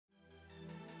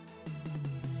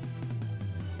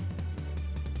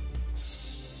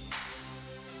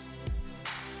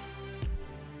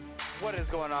What is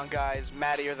going on, guys?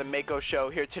 Maddie or the Mako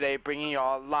Show here today, bringing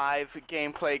y'all live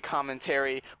gameplay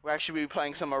commentary. We're actually be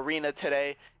playing some arena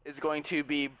today. It's going to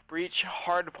be Breach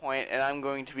Hardpoint, and I'm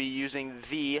going to be using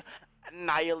the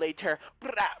Annihilator.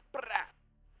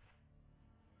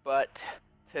 But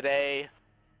today,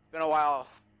 it's been a while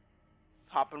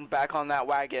hopping back on that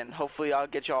wagon. Hopefully I'll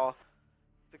get y'all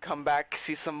to come back,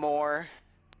 see some more.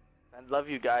 I love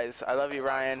you guys. I love you,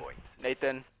 Ryan,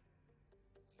 Nathan,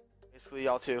 basically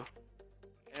y'all too.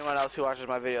 Anyone else who watches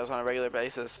my videos on a regular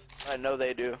basis, I know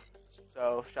they do.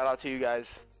 So shout out to you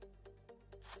guys.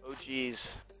 Oh geez.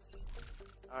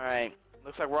 Alright,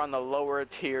 looks like we're on the lower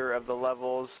tier of the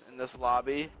levels in this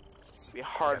lobby. It'll be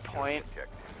hard point.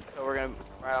 So we're gonna,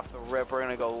 right off the rip, we're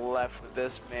gonna go left with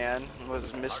this man.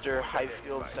 Was Mr.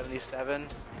 Highfield 77.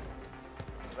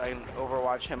 I can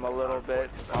overwatch him a little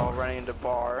bit while running into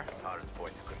bar.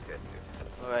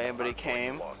 Okay, anybody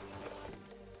came.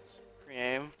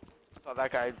 Pre-aim. Saw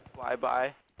that guy fly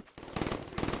by.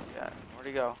 Yeah, where'd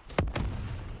he go?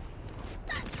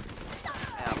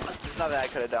 Damn, there's nothing I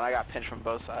could have done. I got pinched from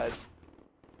both sides.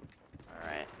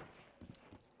 Alright.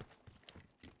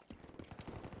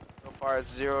 So far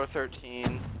it's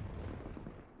 0-13.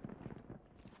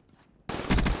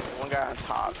 One guy on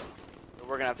top. So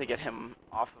we're gonna have to get him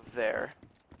off of there.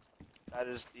 That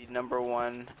is the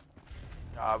 #1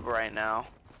 job right now.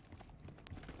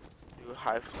 Do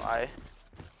high fly.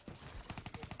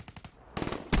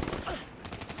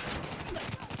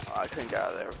 I couldn't get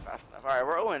out of there fast enough. Alright,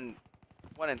 we're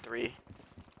 1-3.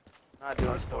 Not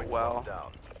doing so well.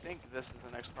 I think this is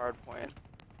the next hard point.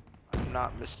 I'm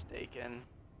not mistaken.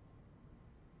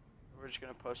 We're just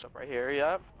gonna post up right here.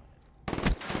 Yep. And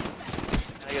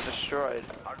I get destroyed.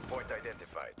 Hard point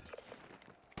identified.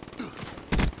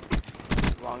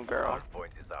 Long barrel. Hard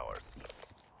point is ours.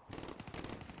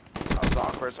 That was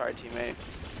awkward. Sorry, teammate.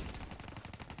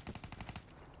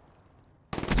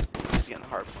 He's getting the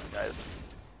hard point, guys.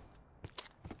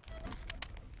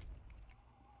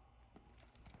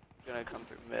 Gonna come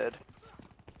through mid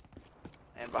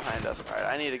and behind us. Alright,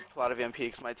 I need to pull out of EMP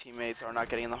because my teammates are not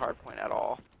getting the hard point at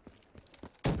all.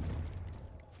 This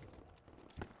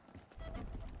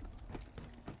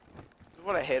is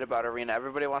what I hate about arena.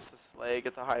 Everybody wants to slay,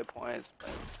 get the high points, but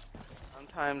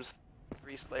sometimes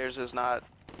 3 slayers is not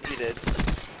needed.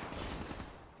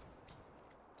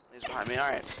 He's behind me.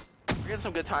 Alright, we're getting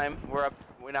some good time. We're up.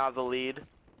 We now have the lead.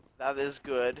 That is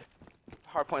good.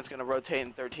 Hardpoint's gonna rotate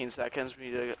in 13 seconds. We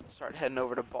need to start heading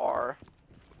over to bar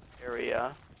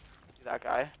area. See that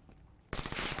guy?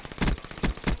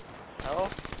 Hell?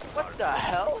 What the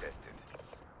hell?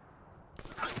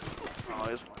 Oh,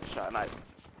 he's one shot, and I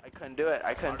couldn't do it.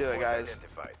 I couldn't do it, guys.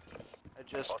 I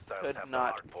just could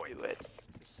not do it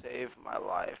to save my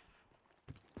life.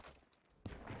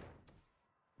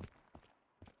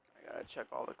 I gotta check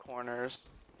all the corners.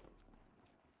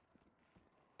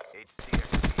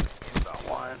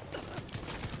 One.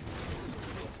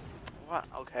 What?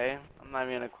 Okay, I'm not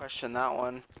even gonna question that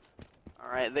one.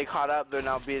 Alright, they caught up, they're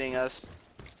now beating us.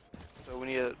 So we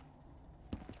need to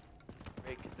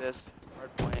break this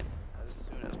hard point as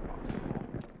soon as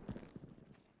possible.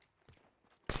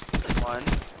 One.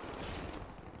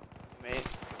 Mate.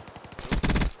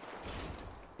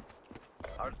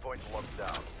 Hard point locked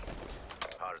down.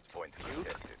 Hard point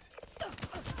contested.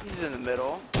 He's in the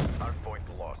middle. Hard point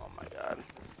lost. Oh my god,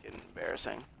 this is getting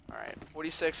embarrassing. Alright,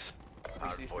 46,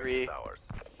 63.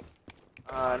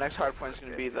 Next hard point is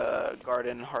going to be the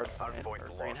garden hard point, or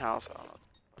greenhouse. I don't know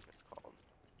what it's called.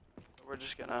 So we're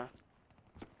just gonna...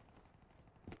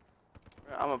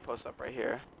 I'm gonna post up right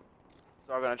here.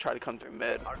 So we're gonna try to come through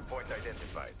mid. Hard point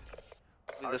identified.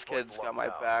 This kid's got my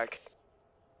back.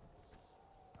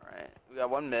 Alright, we got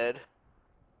one mid.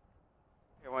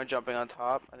 Everyone jumping on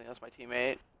top. I think that's my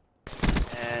teammate.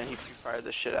 And he fired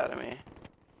the shit out of me.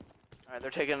 Alright, they're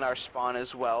taking our spawn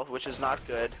as well, which is not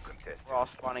good. We're all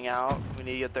spawning out. We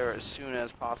need to get there as soon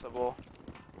as possible.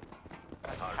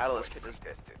 That catalyst kit is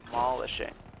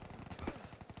demolishing.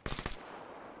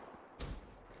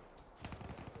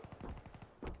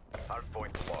 Hard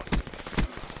point lost.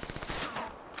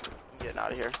 I'm getting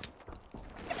out of here.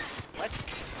 What?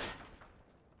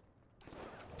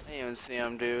 I didn't even see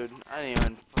him, dude. I didn't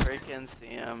even freaking see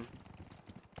him.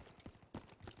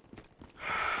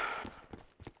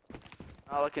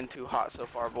 Not looking too hot so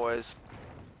far, boys.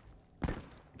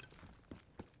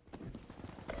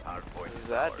 Where's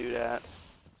that dude at?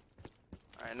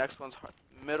 Alright, next one's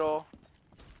middle.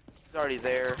 He's already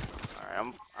there.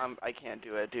 Alright, I can't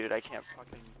do it, dude. I can't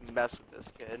fucking mess with this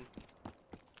kid.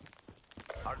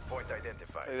 Hard point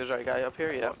identified. Hey, there's our guy up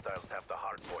here, yeah. Hostiles have the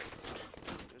hard point.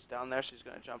 He's down there, so he's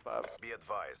gonna jump up. Be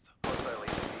advised. Hostile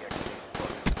ATV activity.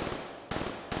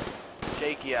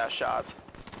 shaky ass shots.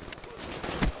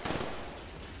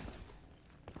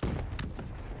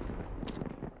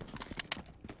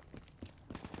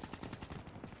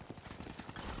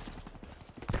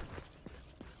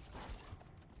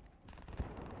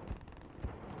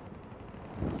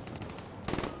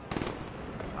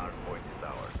 Hard point is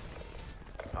ours.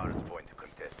 Hard point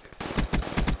contested.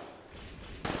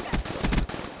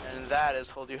 And that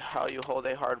is how you hold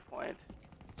a hard point.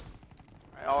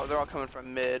 Alright, they're all coming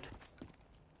from mid.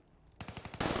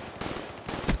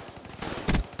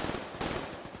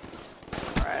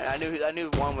 Alright, I knew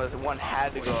one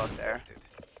had to go up there.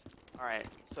 Alright,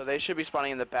 so they should be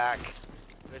spawning in the back,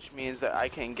 which means that I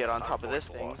can get on top of this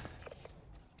thing,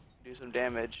 do some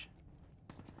damage.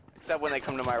 Except when they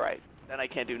come to my right, then I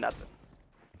can't do nothing.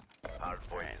 Hard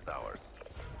point is ours.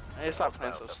 I need to stop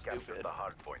playing so Hostiles have captured stupid. the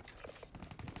hard point.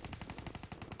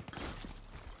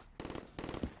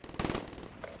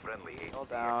 Friendly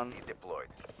down. HCXD deployed.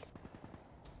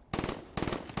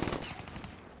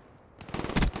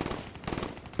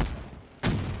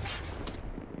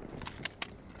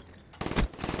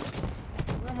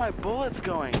 Where are my bullets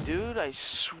going, dude? I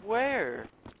swear.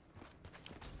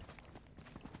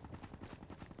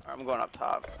 Alright, I'm going up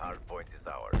top. Hard point is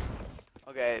ours.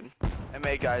 Okay,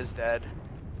 MA guy's dead.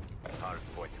 Hard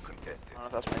point contested. I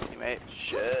don't know if that's my teammate.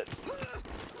 Shit.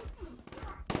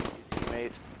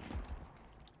 Teammate.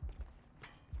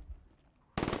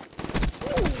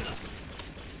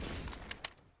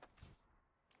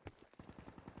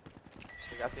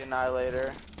 We got the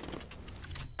Annihilator.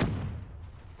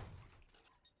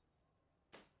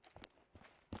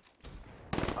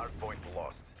 Hard point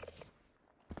lost.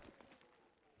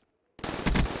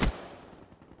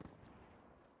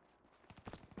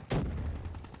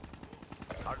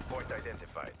 Hard point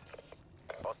identified.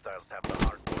 Hostiles have the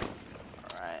hard point.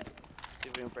 Alright. See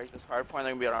if we can break this hard point.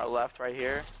 They're gonna be on our left right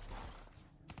here.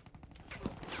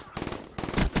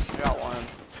 I got one.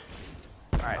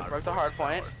 Alright, broke the hard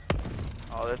point.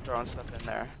 Oh, they're throwing stuff in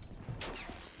there.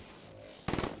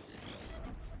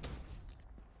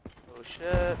 Oh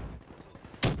shit.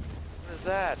 What is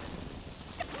that?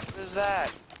 What is that?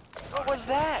 What was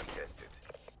that? Contested.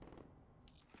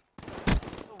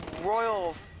 The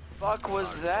royal fuck was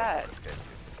Hard point that? contested.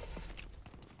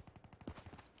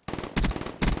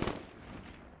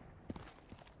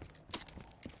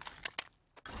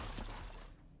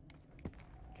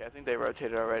 Okay, I think they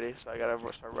rotated already, so I gotta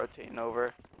start rotating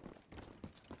over.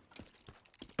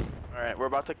 Alright, we're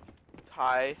about to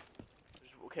tie.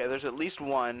 Okay, there's at least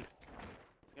one.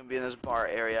 He's gonna be in this bar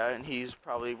area, and he's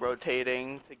probably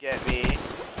rotating to get me.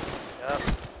 Yep.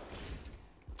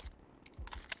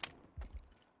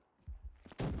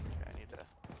 Okay, I need to...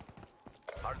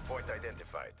 Hard point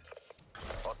identified.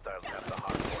 Hostiles have the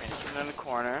hard point. He's in the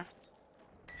corner.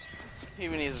 He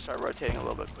even needs to start rotating a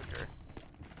little bit quicker.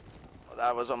 Oh,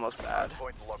 that was almost bad.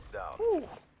 Hard point locked down. Whew.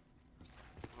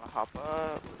 I'm gonna hop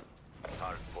up.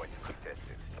 Hard point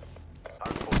contested.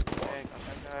 Hard point Okay, lost. got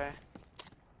that guy.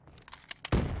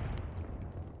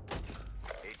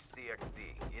 HCXD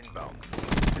inbound.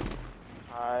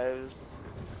 Hives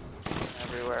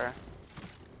everywhere.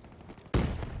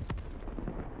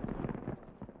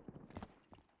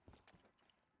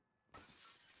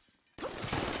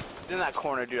 It's in that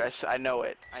corner, dude. I know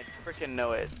it. I freaking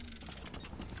know it.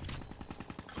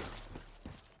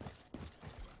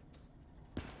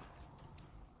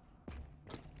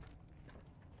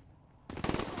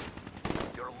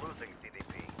 You're losing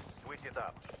CDP. Switch it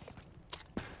up.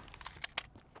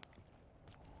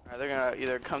 Alright, they're gonna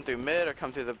either come through mid or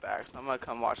come through the back. So I'm gonna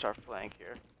come watch our flank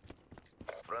here.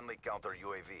 Friendly counter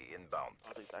UAV inbound.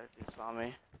 Oh, these guys saw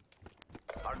me.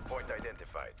 Hard point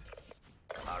identified.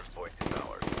 Hard point is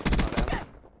ours. Saw them.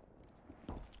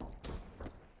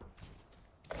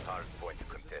 Hard point Do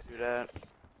contested. that.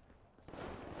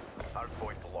 Hard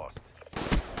point lost.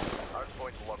 Hard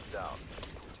point locked down.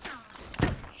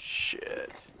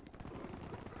 Shit.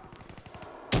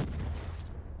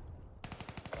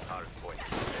 Hard point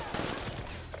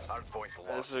contested. Hard point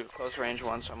Alright, lost. this is a close range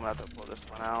one, so I'm gonna have to pull this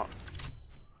one out.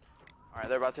 Alright,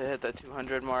 they're about to hit the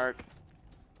 200 mark.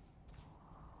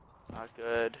 Not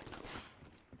good.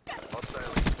 Hostile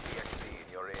HCXD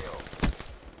in your AO.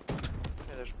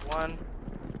 Okay, there's one.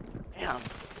 Damn.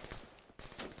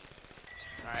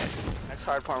 Alright, next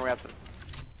hard point, we're gonna have to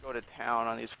go to town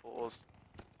on these fools.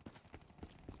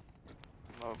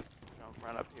 I'm gonna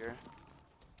run up here.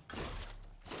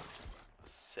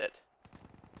 Sit.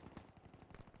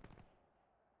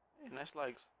 Hey, nice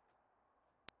legs.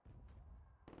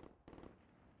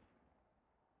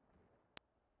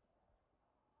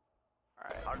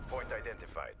 Alright. Hard point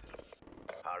identified.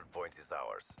 Hard point is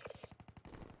ours.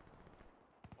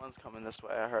 One's coming this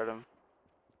way. I heard him.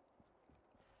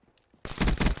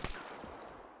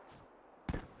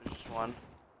 There's just one.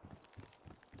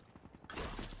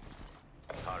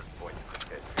 Hard point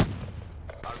contested.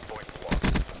 Hard point lost.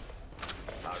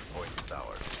 Hard point is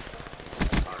ours.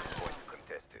 Hard point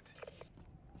contested.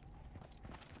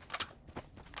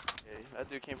 Okay, that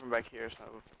dude came from back here, so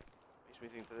makes me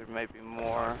think that there might be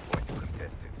more. Hard point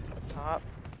contested. Top.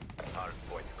 Hard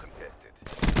point contested.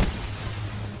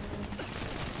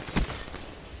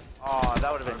 Oh,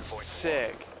 that would have been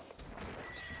sick.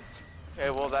 Okay,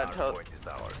 well that Hard point is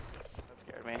ours.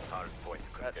 scared me. Hard point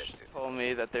That contested. told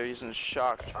me that they're using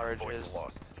shock Hard charges. point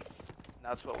lost. And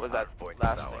that's what that Hard point is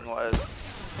last ours. thing was.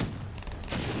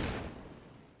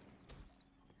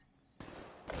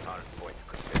 Hard point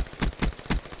contested.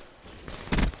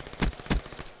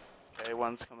 Okay,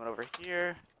 one's coming over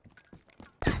here.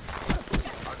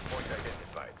 Hard point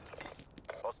identified.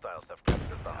 Hostiles have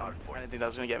captured the hard I didn't point. think that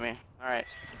was gonna get me. Alright.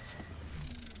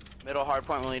 Middle hard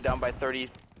point only down by 30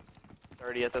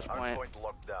 at this Hard point. point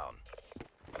locked down.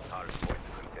 Hard point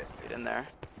contested. Get in there.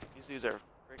 These dudes are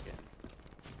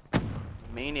freaking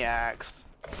maniacs.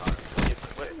 Hard point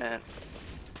Equipment.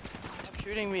 Stop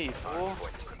shooting me, fool. Hard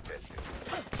point contested.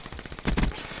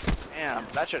 Damn,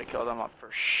 that should have killed them up for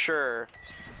sure.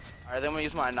 Alright, then I'm gonna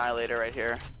use my annihilator right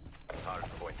here. Hard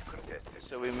point contested.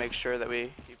 So we make sure that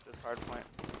we keep this hard point.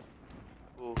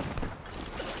 Ooh.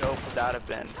 Dope would that have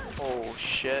been. Oh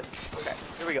shit. Okay,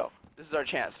 here we go. This is our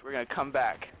chance. We're gonna come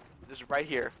back. This is right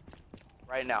here.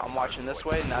 Right now. I'm watching this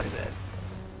way and that's it.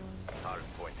 Hard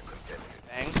point contested.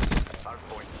 Bang. Hard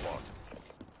point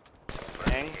lost.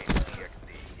 Bang.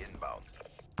 HDXD inbound.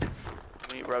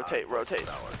 We rotate.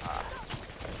 Ah.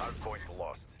 Hard point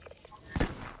lost.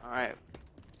 Alright.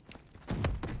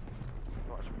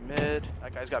 Watch mid.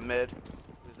 That guy's got mid.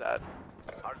 Who's that?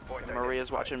 Hard point Maria's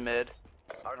identified. watching mid.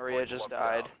 Hard Maria point just locked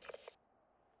died. down.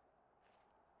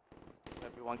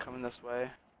 Everyone coming this way.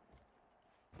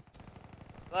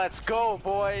 Let's go,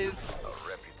 boys! A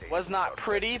reputation Was not without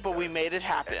pretty, best but we deterrent. made it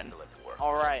happen. Excellent work.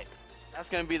 Alright. That's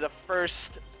gonna be the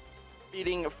first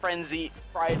Feeding Frenzy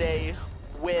Friday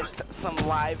with some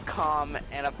live comm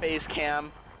and a face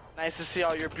cam. Nice to see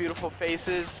all your beautiful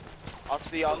faces. I'll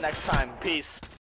see y'all next time. Peace.